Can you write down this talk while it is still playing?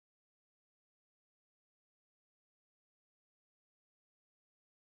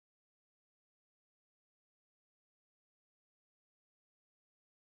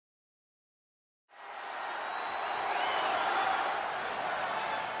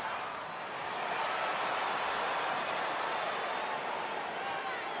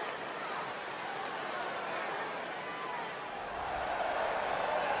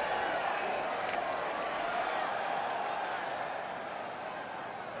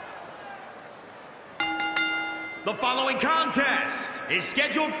The following contest is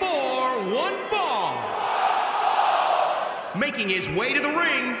scheduled for one fall. Making his way to the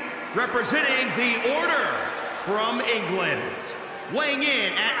ring, representing the Order from England, weighing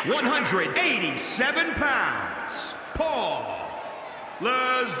in at 187 pounds, Paul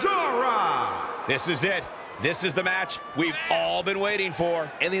Lazara. This is it. This is the match we've all been waiting for.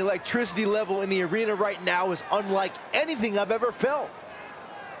 And the electricity level in the arena right now is unlike anything I've ever felt.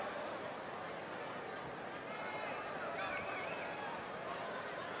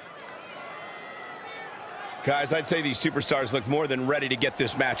 Guys, I'd say these superstars look more than ready to get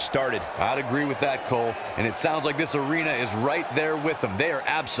this match started. I'd agree with that, Cole. And it sounds like this arena is right there with them. They are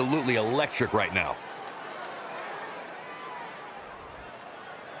absolutely electric right now.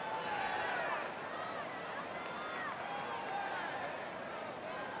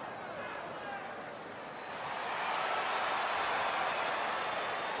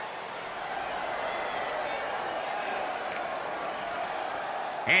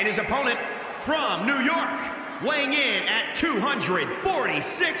 And his opponent from New York, weighing in at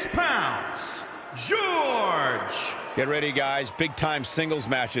 246 pounds, George. Get ready, guys. Big-time singles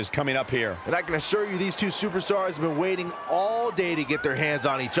matches coming up here. And I can assure you these two superstars have been waiting all day to get their hands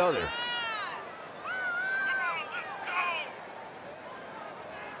on each other.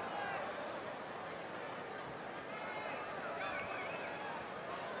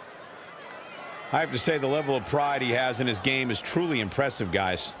 I have to say the level of pride he has in his game is truly impressive,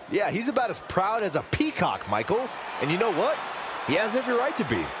 guys. Yeah, he's about as proud as a peacock, Michael. And you know what? He has every right to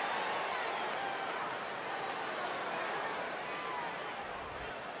be.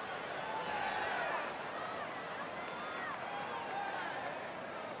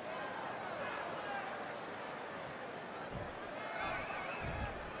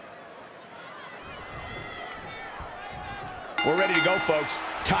 We're ready to go, folks.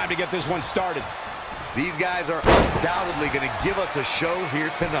 Time to get this one started. These guys are undoubtedly going to give us a show here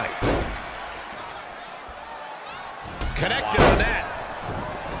tonight. Connected to that.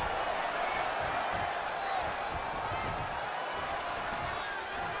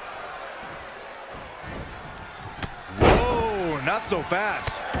 Whoa, not so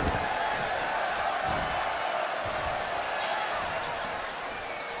fast.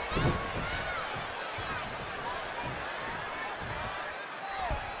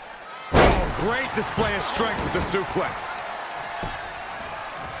 Great display of strength with the suplex.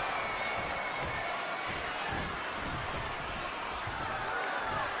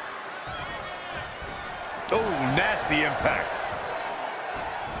 Oh, nasty impact.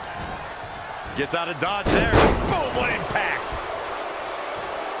 Gets out of dodge there. Boom, what impact.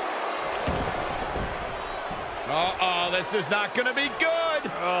 Uh-oh, this is not going to be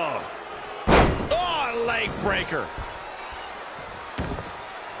good. Oh, leg breaker.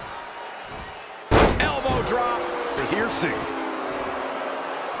 Elbow drop. Piercing.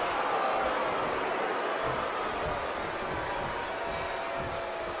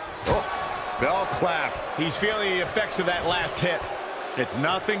 Oh, bell clap. He's feeling the effects of that last hit. It's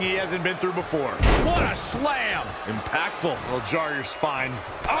nothing he hasn't been through before. What a slam. Impactful. It'll jar your spine.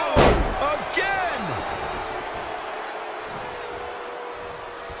 Oh, again.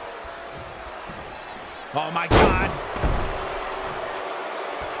 Oh, my God.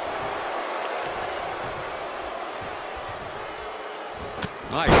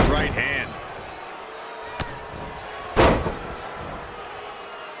 Nice right hand.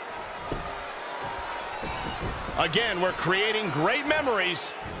 Again, we're creating great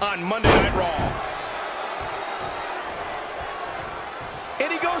memories on Monday Night Raw.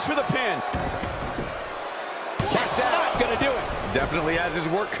 And he goes for the pin. That's not going to do it. Definitely has his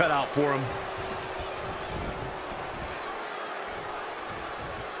work cut out for him.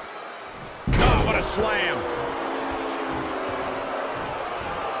 Oh, what a slam.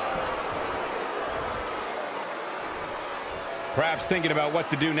 Perhaps thinking about what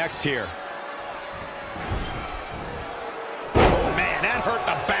to do next here. Oh, man, that hurt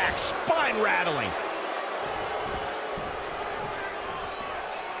the back. Spine rattling.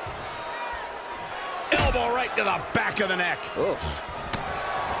 Elbow right to the back of the neck. Oof.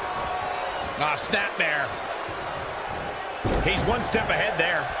 Ah, snap there. He's one step ahead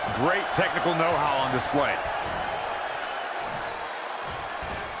there. Great technical know-how on display.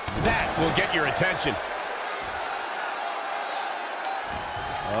 That will get your attention.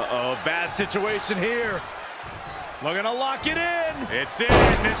 Uh-oh, bad situation here. Looking to lock it in. It's in.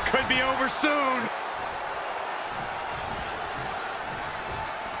 This could be over soon.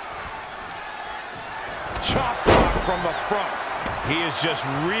 Chop block from the front. He is just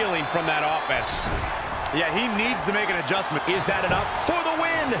reeling from that offense. Yeah, he needs to make an adjustment. Is that enough for the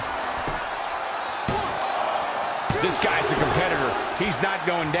win? This guy's a competitor. He's not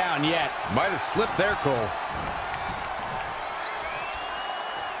going down yet. Might have slipped there, Cole.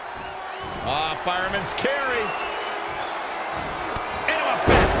 Fireman's carry. And a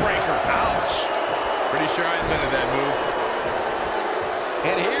backbreaker. Ouch. Pretty sure I invented that move.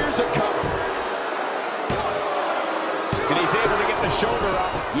 And here's a cover. And he's able to get the shoulder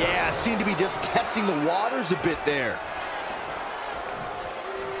up. Yeah, seemed to be just testing the waters a bit there.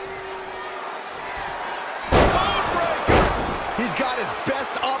 He's got his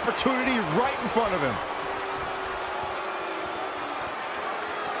best opportunity right in front of him.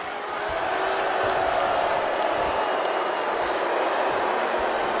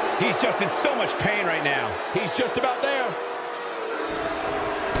 He's just in so much pain right now. He's just about there.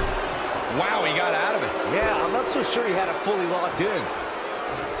 Wow, he got out of it. Yeah, I'm not so sure he had it fully locked in.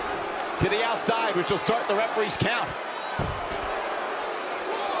 To the outside, which will start the referee's count.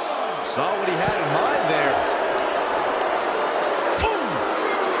 Saw what he had in mind there.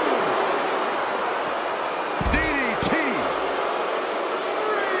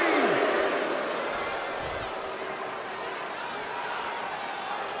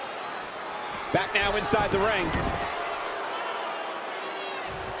 Back now inside the ring.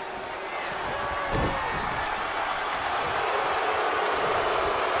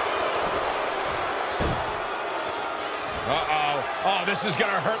 Uh-oh. Oh, this is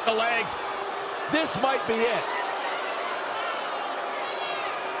going to hurt the legs. This might be it.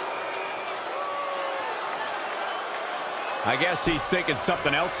 I guess he's thinking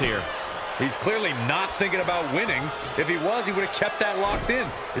something else here. He's clearly not thinking about winning. If he was, he would have kept that locked in.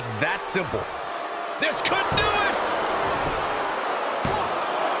 It's that simple. This could do it! 1,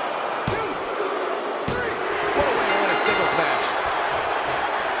 2, 3. What a way to win a singles match.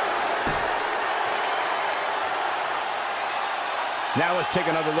 Now let's take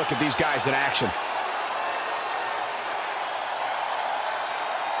another look at these guys in action.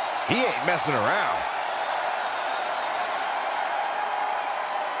 He ain't messing around.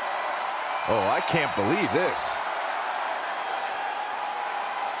 Oh, I can't believe this.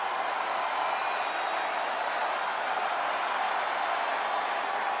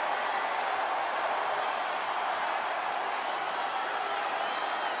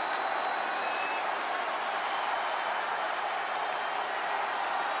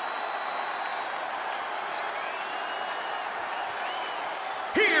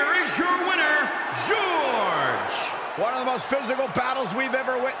 Here is your winner, George. One of the most physical battles we've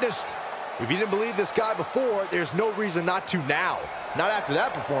ever witnessed. If you didn't believe this guy before, there's no reason not to now. Not after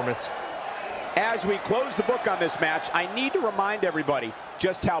that performance. As we close the book on this match, I need to remind everybody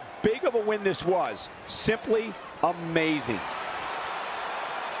just how big of a win this was. Simply amazing.